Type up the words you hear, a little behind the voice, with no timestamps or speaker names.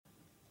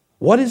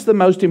What is the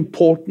most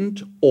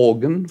important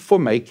organ for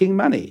making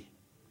money?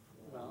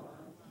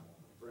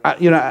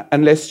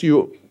 Unless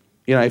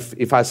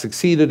if I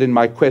succeeded in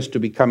my quest to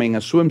becoming a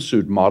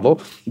swimsuit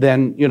model,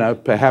 then,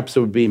 perhaps it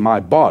would be my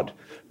bod.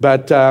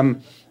 But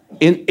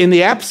in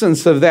the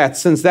absence of that,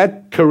 since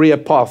that career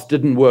path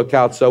didn't work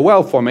out so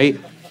well for me,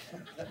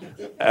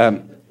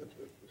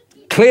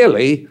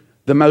 clearly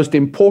the most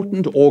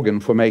important organ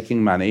for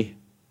making money,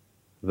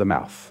 the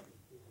mouth.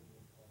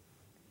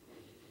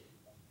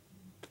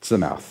 It's the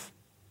mouth.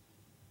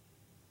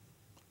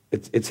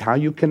 It's how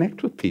you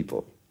connect with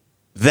people.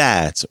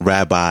 That's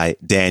Rabbi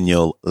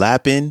Daniel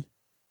Lapin,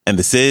 and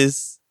this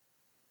is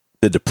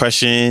the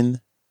Depression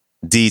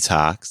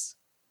Detox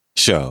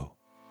Show.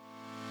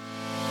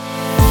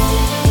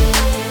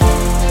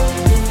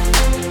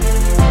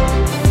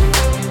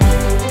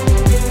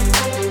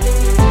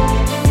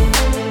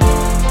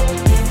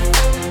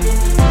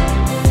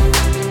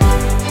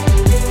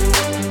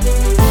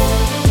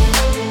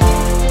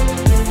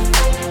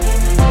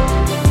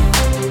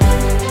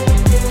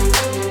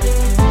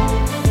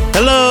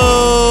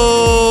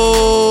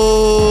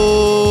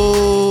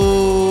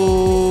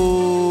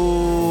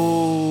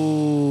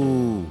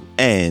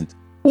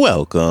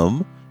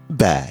 Welcome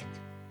back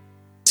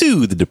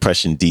to the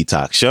Depression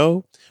Detox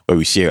Show, where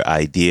we share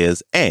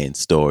ideas and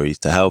stories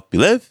to help you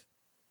live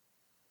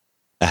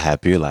a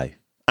happier life.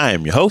 I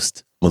am your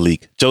host,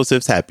 Malik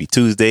Josephs. Happy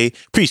Tuesday.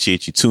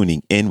 Appreciate you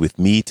tuning in with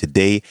me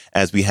today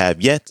as we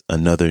have yet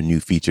another new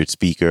featured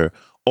speaker,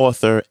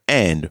 author,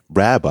 and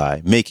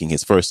rabbi making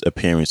his first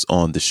appearance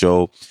on the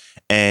show.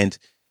 And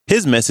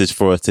his message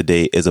for us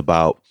today is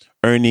about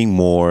earning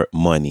more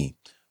money.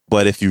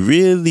 But if you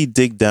really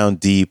dig down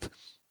deep,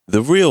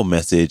 the real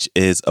message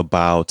is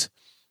about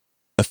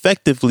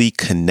effectively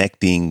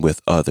connecting with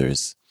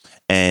others.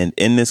 And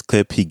in this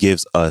clip, he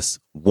gives us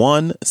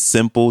one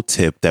simple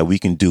tip that we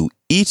can do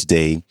each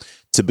day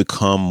to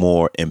become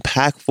more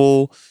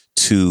impactful,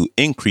 to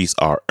increase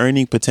our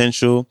earning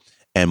potential,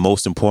 and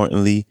most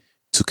importantly,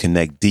 to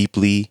connect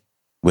deeply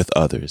with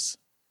others.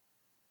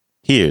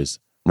 Here's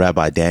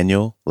Rabbi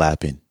Daniel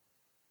Lapin.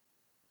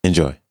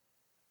 Enjoy.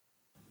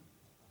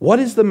 What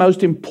is the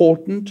most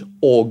important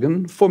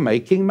organ for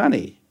making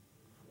money?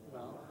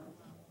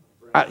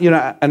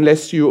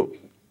 Unless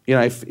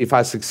if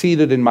I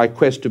succeeded in my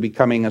quest to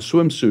becoming a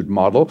swimsuit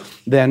model,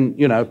 then,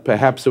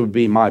 perhaps it would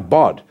be my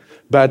bod.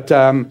 But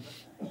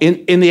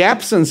in the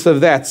absence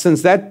of that,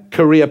 since that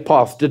career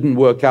path didn't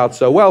work out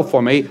so well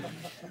for me,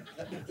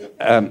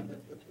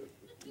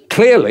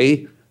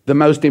 clearly the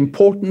most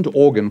important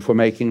organ for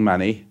making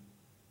money,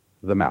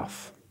 the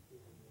mouth.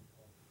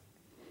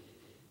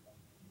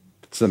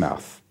 It's the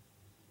mouth.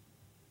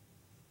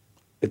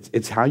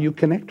 It's how you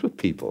connect with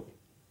people.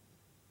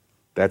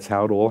 That's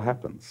how it all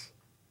happens.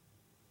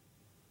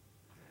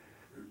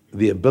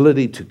 The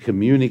ability to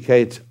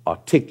communicate,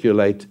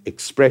 articulate,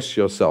 express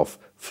yourself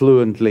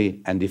fluently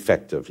and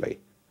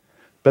effectively.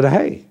 But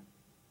hey,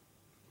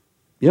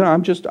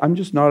 I'm just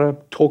not a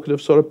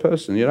talkative sort of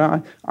person.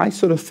 I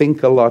sort of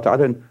think a lot.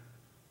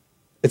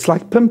 It's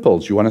like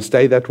pimples. You want to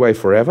stay that way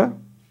forever?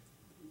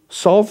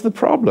 Solve the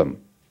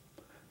problem.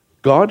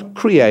 God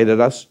created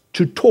us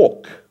to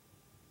talk.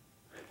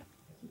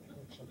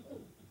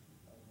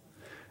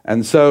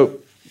 And so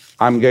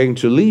I'm going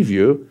to leave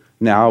you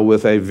now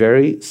with a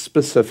very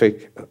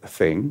specific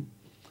thing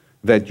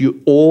that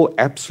you all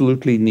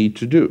absolutely need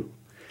to do.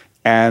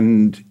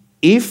 And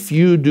if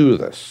you do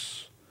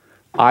this,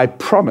 I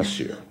promise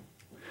you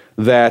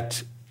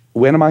that,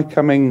 when am I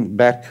coming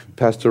back,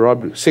 Pastor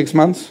Rob? 6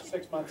 months?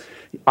 6 months.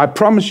 I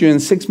promise you in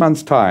 6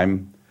 months'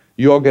 time,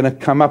 you're going to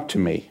come up to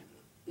me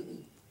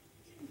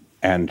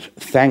and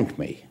thank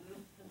me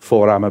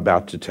for what I'm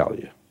about to tell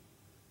you.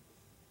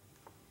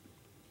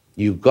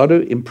 You've got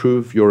to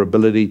improve your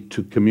ability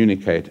to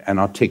communicate and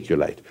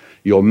articulate.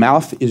 Your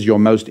mouth is your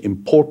most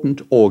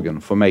important organ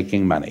for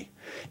making money.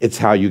 It's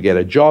how you get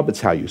a job.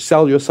 It's how you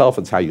sell yourself.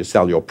 It's how you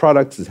sell your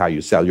products. It's how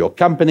you sell your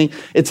company.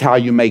 It's how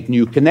you make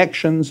new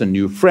connections and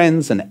new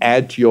friends and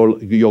add to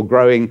your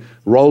growing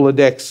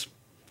Rolodex.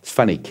 It's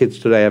funny, kids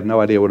today have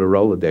no idea what a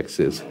Rolodex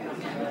is.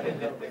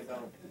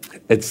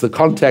 It's the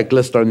contact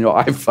list on your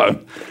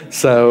iPhone.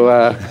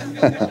 So,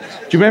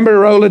 do you remember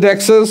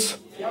Rolodexes?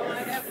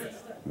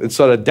 It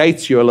sort of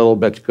dates you a little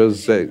bit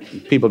because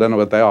people don't know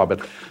what they are. But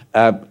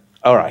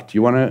all right,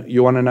 you want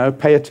to know?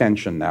 Pay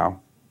attention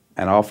now,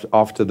 and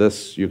after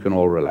this, you can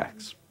all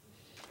relax.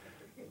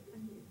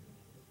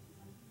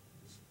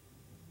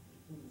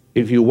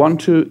 If you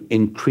want to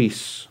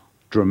increase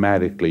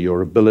dramatically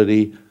your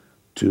ability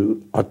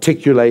to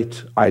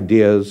articulate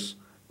ideas,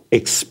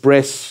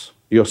 express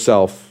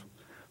yourself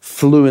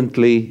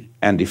fluently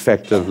and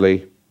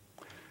effectively,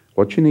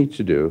 what you need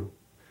to do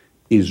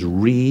is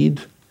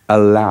read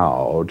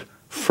aloud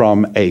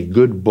from a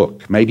good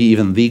book, maybe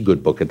even the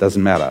good book, it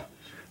doesn't matter.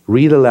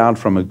 Read aloud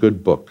from a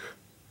good book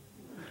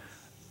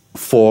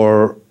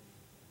for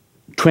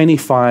 20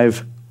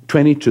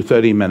 to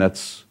 30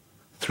 minutes,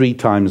 3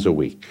 times a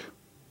week.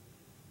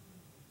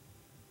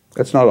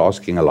 That's not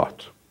asking a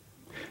lot.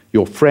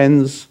 Your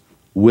friends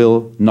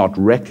will not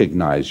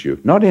recognize you.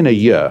 Not in a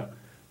year.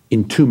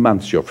 In 2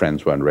 months, your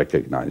friends won't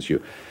recognize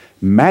you.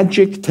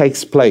 Magic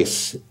takes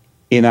place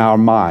in our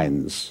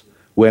minds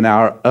when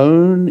our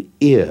own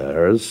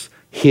ears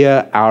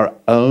hear our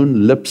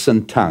own lips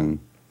and tongue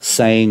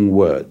saying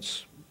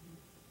words.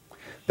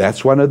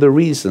 That's one of the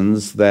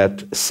reasons that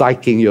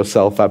psyching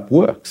yourself up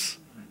works.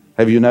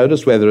 Have you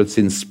noticed, whether it's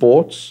in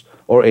sports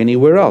or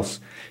anywhere else?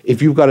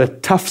 If you've got a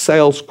tough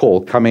sales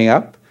call coming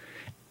up,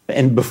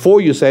 and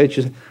before you say it,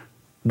 you say,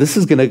 this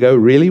is going to go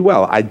really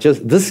well.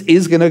 This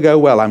is going to go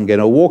well. I'm going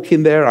to walk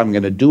in there. I'm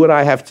going to do what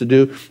I have to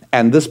do.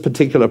 And this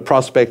particular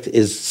prospect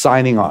is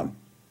signing on.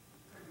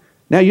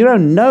 Now, you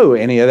don't know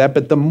any of that,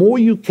 but the more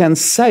you can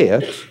say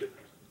it,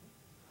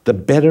 the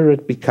better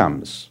it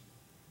becomes.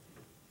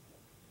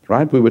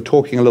 Right? We were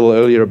talking a little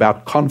earlier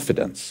about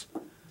confidence.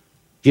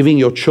 Giving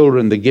your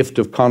children the gift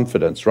of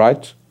confidence,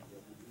 right?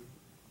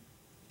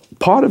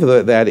 Part of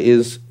that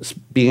is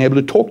being able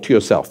to talk to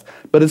yourself.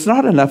 But it's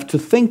not enough to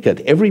think it.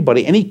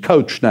 Everybody, any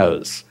coach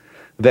knows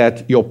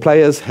that your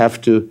players have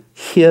to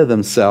hear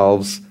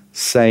themselves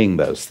saying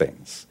those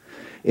things.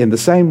 In the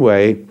same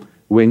way,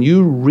 when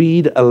you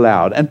read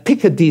aloud, and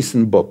pick a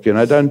decent book,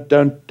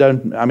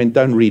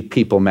 don't read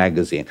People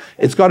magazine.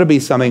 It's got to be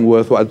something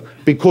worthwhile,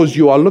 because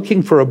you are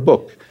looking for a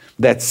book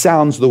that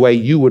sounds the way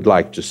you would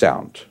like to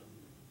sound.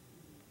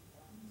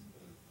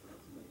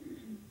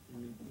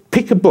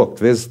 Pick a book.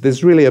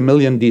 There's really a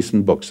million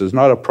decent books. There's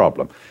not a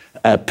problem.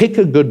 Pick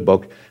a good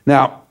book.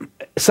 Now,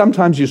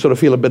 sometimes you sort of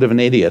feel a bit of an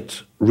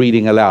idiot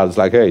reading aloud. It's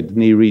like, hey,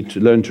 didn't he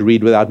learn to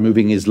read without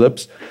moving his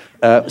lips?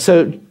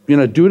 So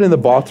do it in the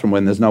bathroom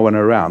when there's no one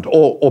around.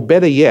 Or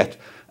better yet,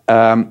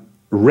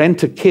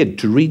 rent a kid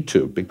to read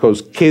to,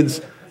 because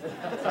kids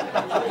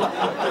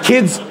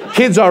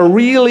are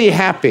really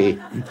happy.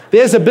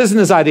 There's a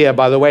business idea,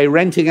 by the way,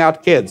 renting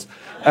out kids.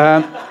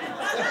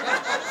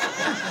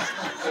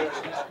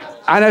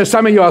 I know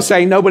some of you are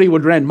saying nobody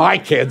would rent my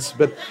kids,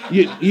 but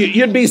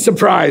you'd be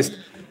surprised.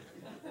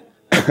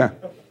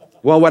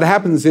 Well, what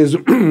happens is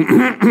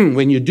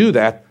when you do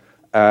that,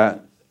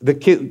 the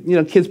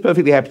kid's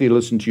perfectly happy to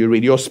listen to you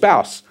read. Your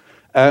spouse.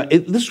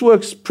 This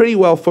works pretty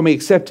well for me,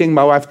 excepting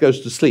my wife goes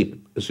to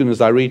sleep as soon as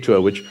I read to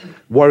her, which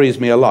worries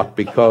me a lot,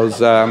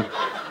 because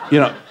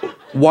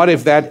what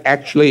if that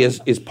actually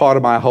is part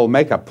of my whole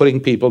makeup, putting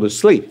people to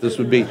sleep? This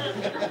would be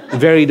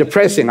very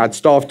depressing. I'd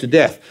starve to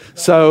death.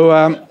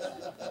 So.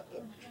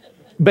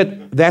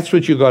 But that's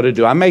what you got to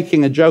do. I'm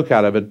making a joke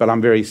out of it, but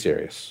I'm very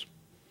serious.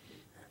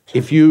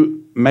 If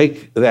you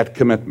make that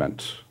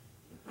commitment,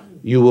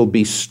 you will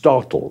be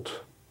startled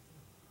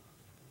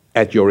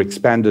at your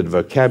expanded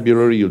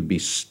vocabulary. You'll be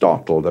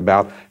startled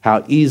about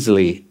how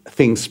easily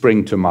things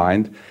spring to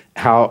mind,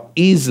 how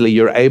easily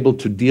you're able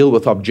to deal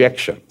with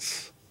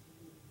objections.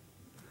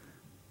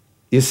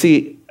 You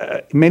see,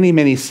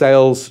 many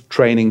sales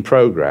training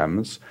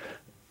programs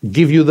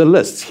give you the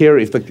lists. Here,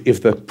 if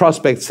the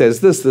prospect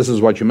says this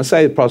is what you must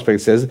say. The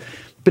prospect says,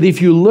 but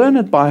if you learn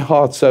it by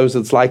heart so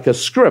it's like a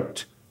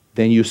script,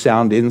 then you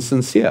sound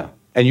insincere.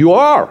 And you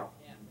are.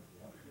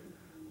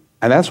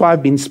 And that's why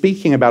I've been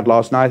speaking about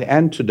last night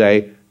and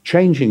today,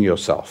 changing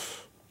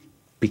yourself,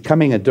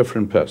 becoming a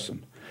different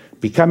person,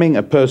 becoming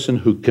a person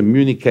who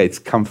communicates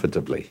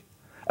comfortably,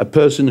 a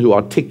person who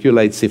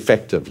articulates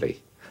effectively,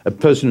 a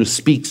person who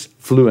speaks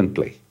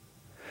fluently.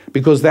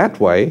 Because that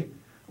way,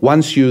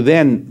 once you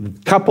then,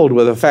 coupled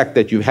with the fact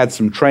that you've had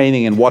some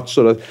training and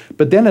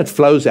but then it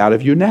flows out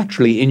of you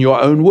naturally in your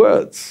own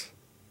words.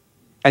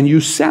 And you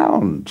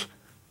sound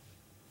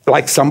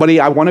like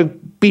somebody I want to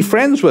be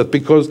friends with,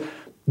 because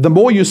the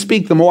more you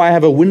speak, the more I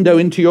have a window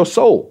into your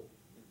soul,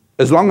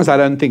 as long as I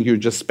don't think you're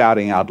just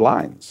spouting out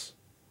lines.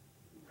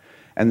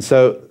 And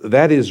so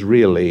that is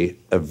really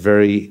a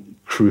very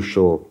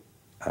crucial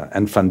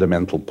and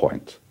fundamental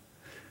point.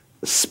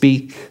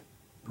 Speak,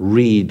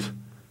 read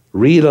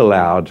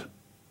aloud,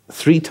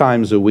 3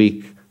 times a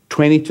week,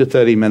 20 to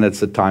 30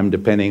 minutes a time,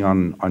 depending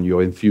on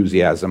your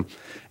enthusiasm,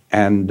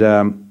 and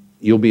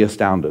you'll be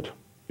astounded.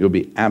 You'll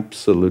be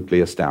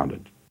absolutely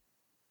astounded.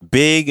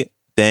 Big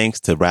thanks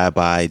to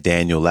Rabbi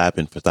Daniel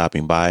Lapin for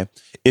stopping by.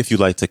 If you'd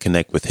like to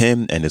connect with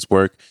him and his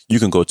work, you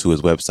can go to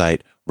his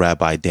website,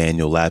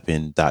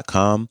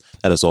 rabbidaniellapin.com.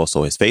 That is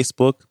also his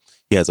Facebook.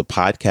 He has a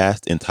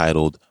podcast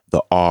entitled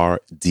The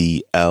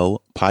RDL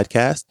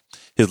Podcast.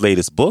 His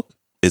latest book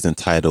is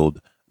entitled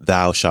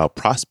Thou Shalt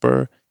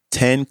Prosper,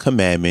 10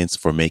 Commandments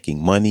for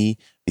Making Money,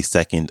 the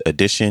 2nd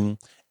edition.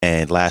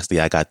 And lastly,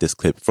 I got this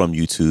clip from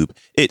YouTube.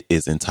 It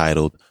is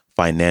entitled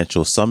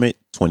Financial Summit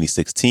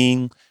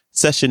 2016,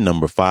 session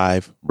number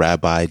 5,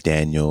 Rabbi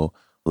Daniel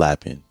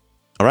Lapin.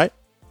 All right,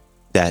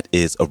 that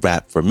is a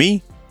wrap for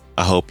me.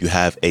 I hope you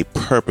have a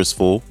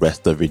purposeful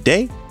rest of your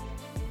day,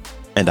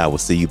 and I will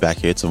see you back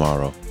here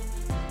tomorrow.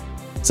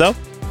 So,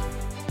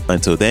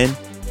 until then,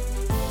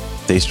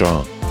 stay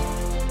strong.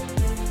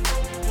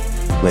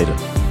 Later.